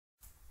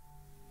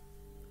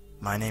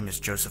My name is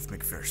Joseph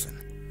McPherson,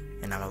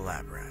 and I'm a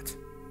lab rat.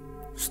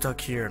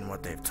 Stuck here in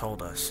what they've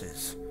told us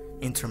is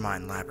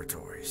Intermine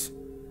Laboratories.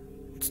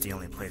 It's the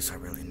only place I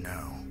really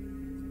know.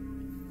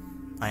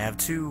 I have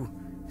two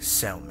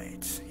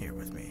cellmates here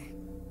with me,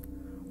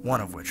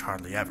 one of which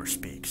hardly ever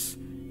speaks,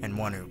 and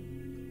one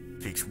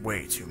who speaks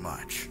way too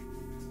much.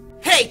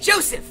 Hey,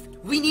 Joseph!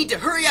 We need to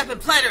hurry up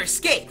and plan our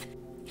escape!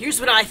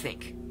 Here's what I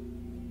think.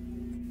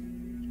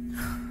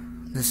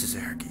 This is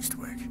Eric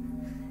Eastwick.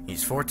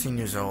 He's 14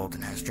 years old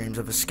and has dreams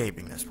of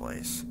escaping this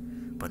place,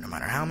 but no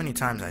matter how many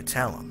times I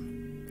tell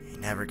him, he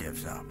never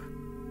gives up.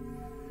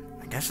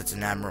 I guess it's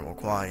an admirable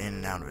quality in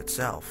and out of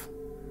itself,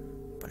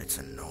 but it's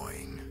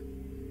annoying.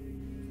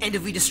 And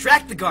if we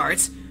distract the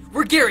guards,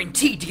 we're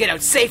guaranteed to get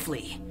out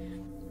safely.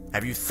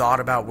 Have you thought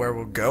about where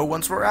we'll go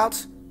once we're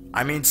out?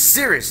 I mean,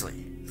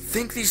 seriously,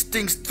 think these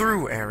things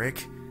through,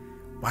 Eric.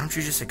 Why don't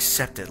you just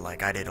accept it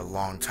like I did a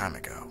long time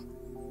ago?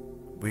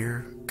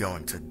 We're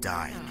going to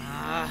die.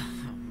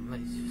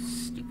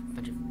 Stupid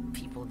bunch of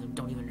people that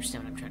don't even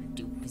understand what I'm trying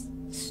to do.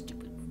 It's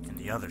stupid. And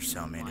the other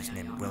cellmate is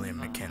named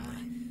McKinley.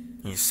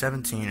 He's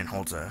 17 and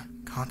holds a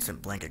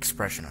constant blank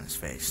expression on his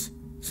face,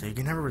 so you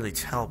can never really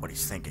tell what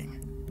he's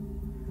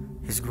thinking.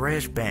 His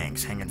grayish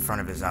bangs hang in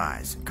front of his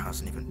eyes and cause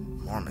an even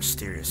more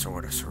mysterious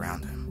aura to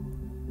surround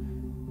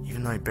him.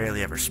 Even though he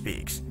barely ever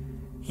speaks,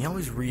 he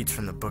always reads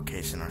from the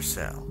bookcase in our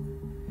cell.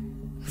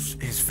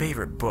 His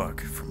favorite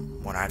book,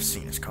 from what I've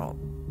seen, is called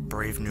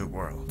Brave New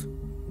World,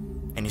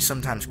 and he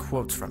sometimes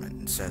quotes from it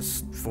and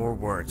says 4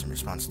 words in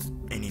response to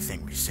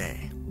anything we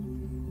say.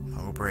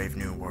 Oh, brave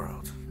new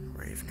world,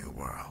 brave new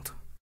world.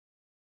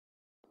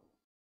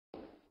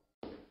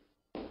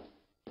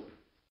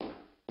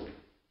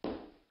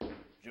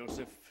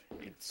 Joseph,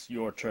 it's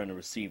your turn to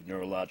receive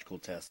neurological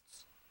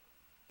tests.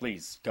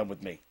 Please, come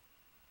with me.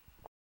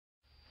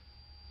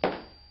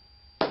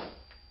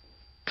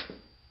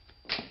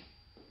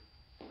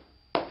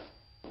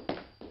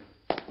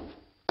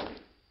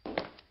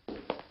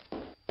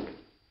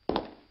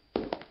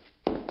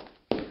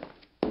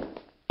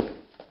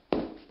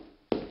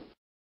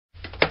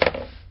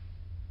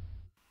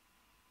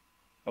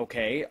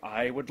 Okay,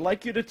 I would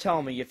like you to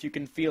tell me if you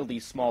can feel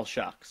these small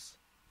shocks.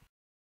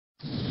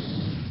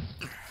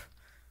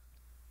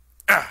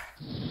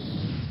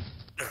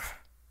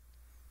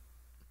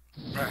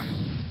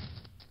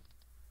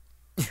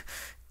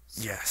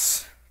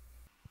 Yes.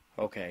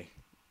 Okay,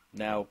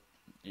 now,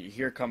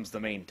 here comes the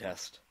main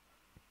test.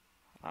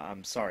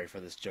 I'm sorry for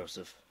this,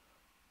 Joseph.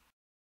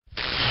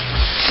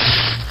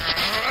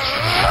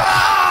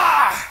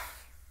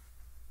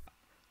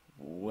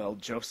 Well,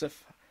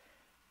 Joseph,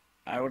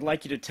 I would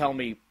like you to tell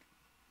me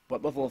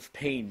what level of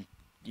pain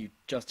you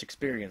just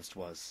experienced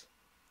was.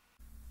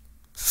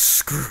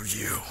 Screw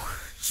you,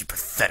 you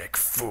pathetic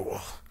fool.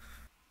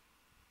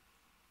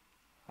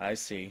 I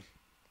see.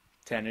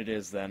 10 it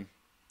is, then.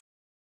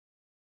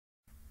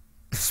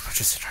 As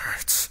much as it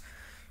hurts,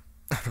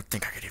 I don't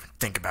think I could even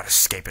think about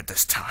escape at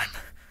this time.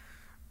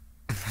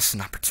 Unless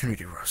an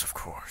opportunity arose, of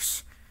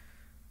course.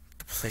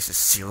 The place is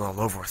sealed all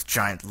over with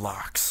giant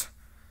locks.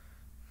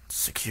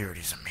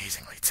 Security's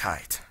amazingly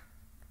tight.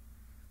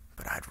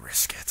 But I'd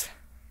risk it.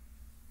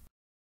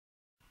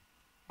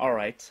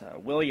 Alright,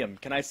 William,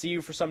 can I see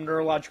you for some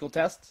neurological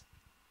tests?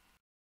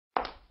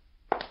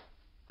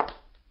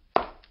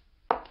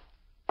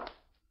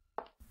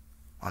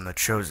 On the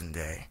chosen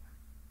day,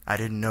 I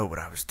didn't know what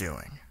I was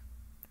doing.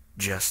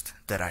 Just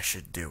that I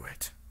should do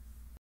it.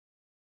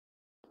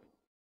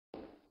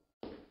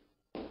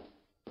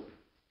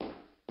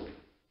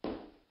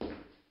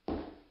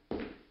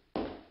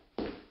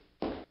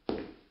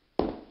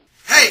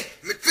 Hey,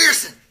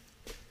 McPherson!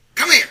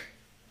 Come here!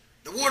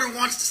 The warden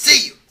wants to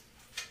see you!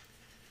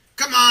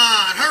 Come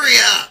on, hurry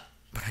up!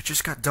 But I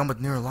just got done with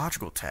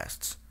neurological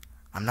tests.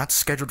 I'm not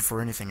scheduled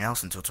for anything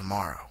else until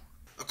tomorrow.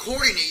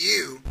 According to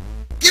you,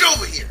 get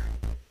over here!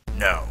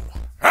 No.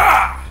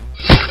 Ah!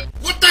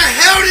 What the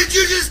hell did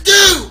you just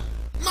do?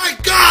 My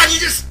God, you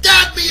just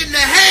stabbed me in the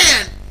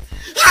hand!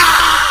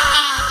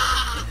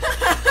 Ah!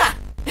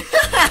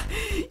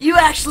 You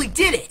actually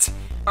did it!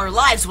 Our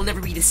lives will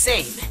never be the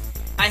same.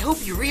 I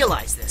hope you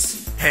realize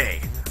this.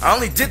 Hey, I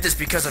only did this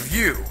because of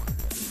you.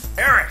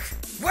 Eric,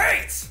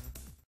 wait!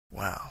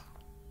 Well,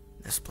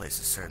 this place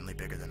is certainly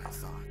bigger than I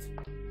thought.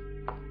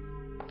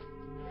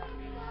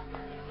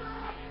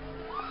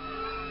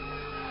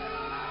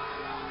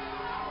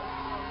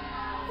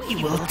 We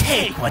will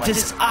take what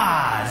is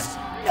ours.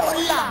 No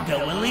longer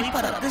will we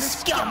put up the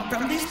scum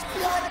from these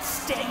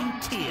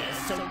blood-stained tears,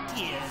 so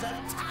tears of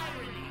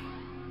tyranny.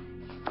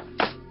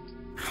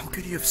 How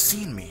could you have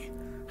seen me?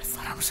 I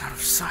thought I was out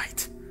of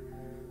sight.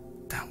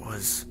 That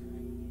was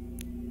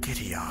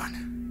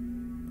Gideon.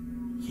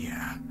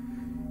 Yeah,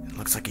 it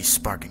looks like he's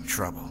sparking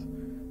trouble.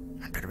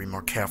 I'd better be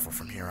more careful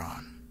from here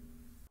on.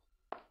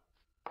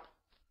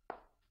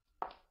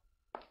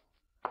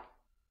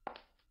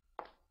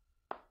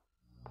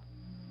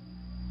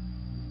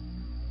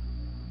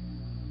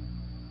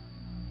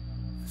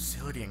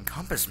 Facility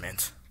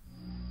encompassment?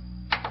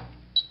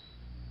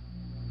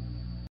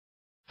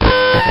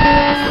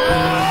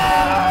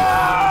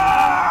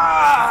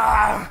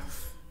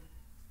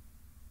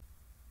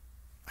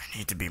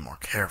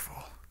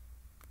 careful.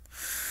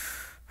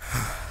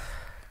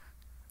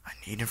 I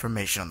need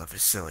information on the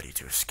facility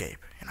to escape,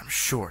 and I'm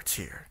sure it's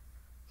here.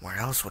 Where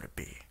else would it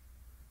be?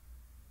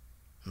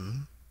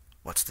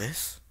 What's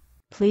this?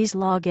 Please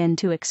log in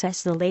to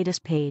access the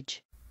latest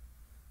page.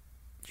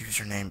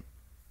 Username,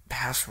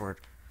 password.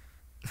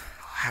 I'll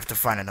have to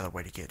find another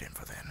way to get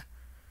info then.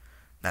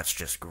 That's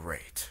just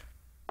great.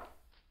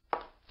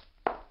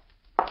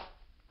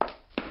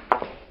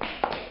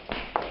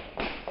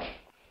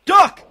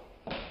 Duck!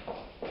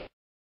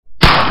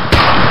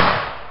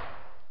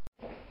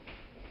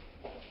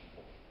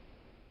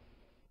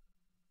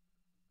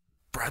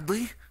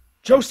 Bradley?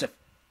 Joseph,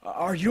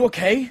 are you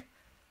okay?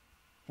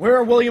 Where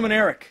are William and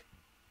Eric?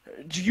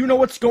 Do you know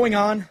what's going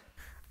on?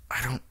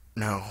 I don't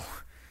know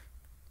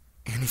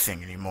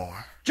anything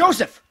anymore.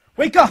 Joseph,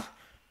 wake up!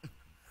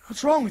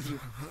 What's wrong with you?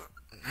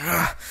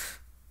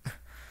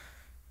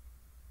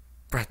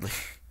 Bradley,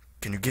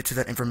 can you get to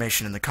that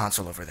information in the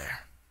console over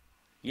there?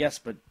 Yes,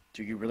 but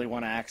do you really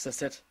want to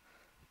access it?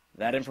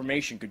 That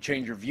information could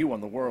change your view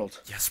on the world.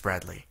 Yes,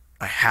 Bradley.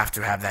 I have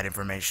to have that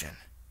information.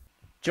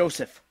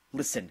 Joseph,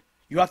 listen.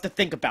 You have to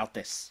think about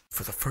this.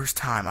 For the first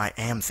time, I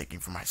am thinking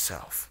for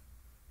myself.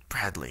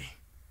 Bradley,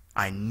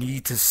 I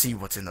need to see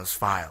what's in those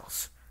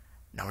files.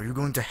 Now, are you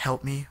going to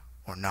help me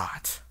or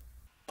not?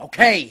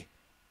 Okay!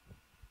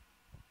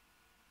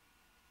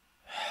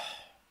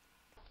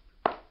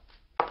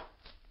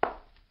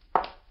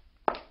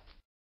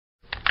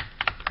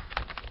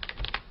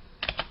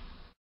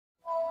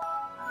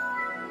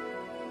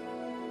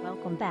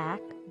 Welcome back,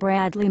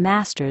 Bradley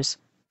Masters.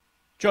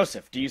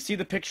 Joseph, do you see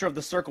the picture of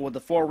the circle with the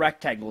 4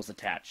 rectangles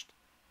attached?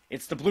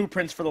 It's the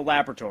blueprints for the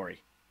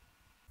laboratory.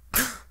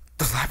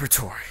 The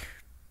laboratory.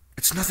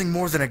 It's nothing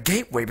more than a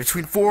gateway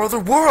between 4 other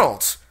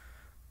worlds.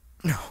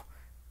 No,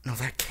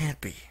 that can't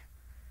be.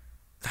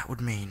 That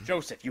would mean...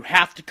 Joseph, you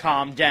have to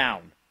calm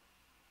down.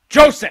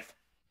 Joseph!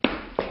 I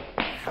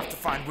have to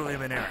find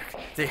William and Eric.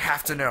 They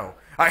have to know.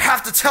 I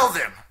have to tell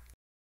them!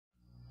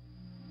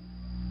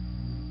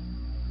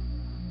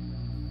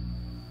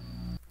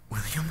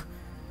 William?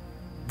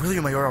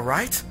 William, are you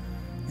alright?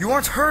 You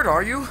aren't hurt,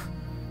 are you?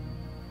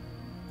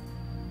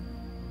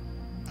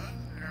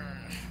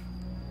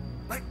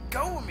 Let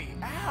go of me!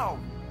 Ow!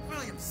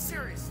 William,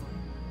 seriously!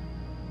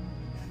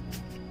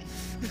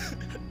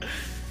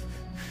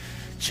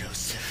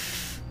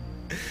 Joseph.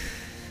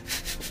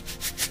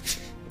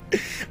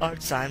 Our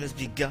time has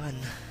begun.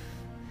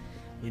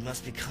 We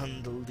must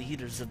become the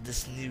leaders of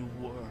this new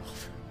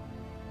world.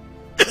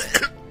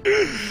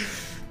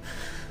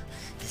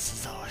 This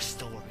is our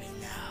story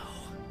now.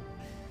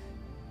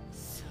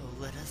 So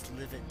let us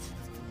live it to the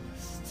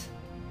fullest.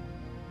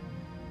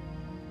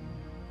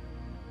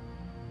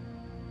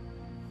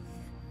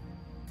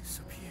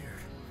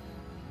 Disappeared.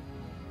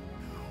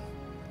 No,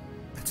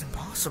 that's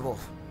impossible.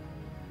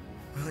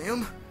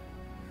 William?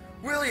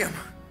 William!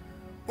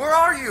 Where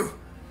are you?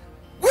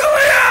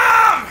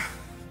 William!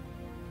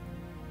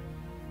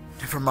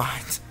 Never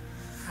mind.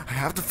 I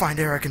have to find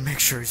Eric and make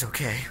sure he's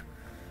okay.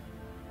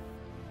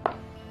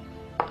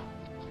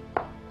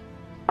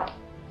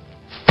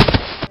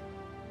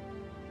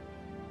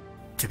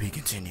 To be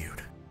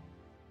continued.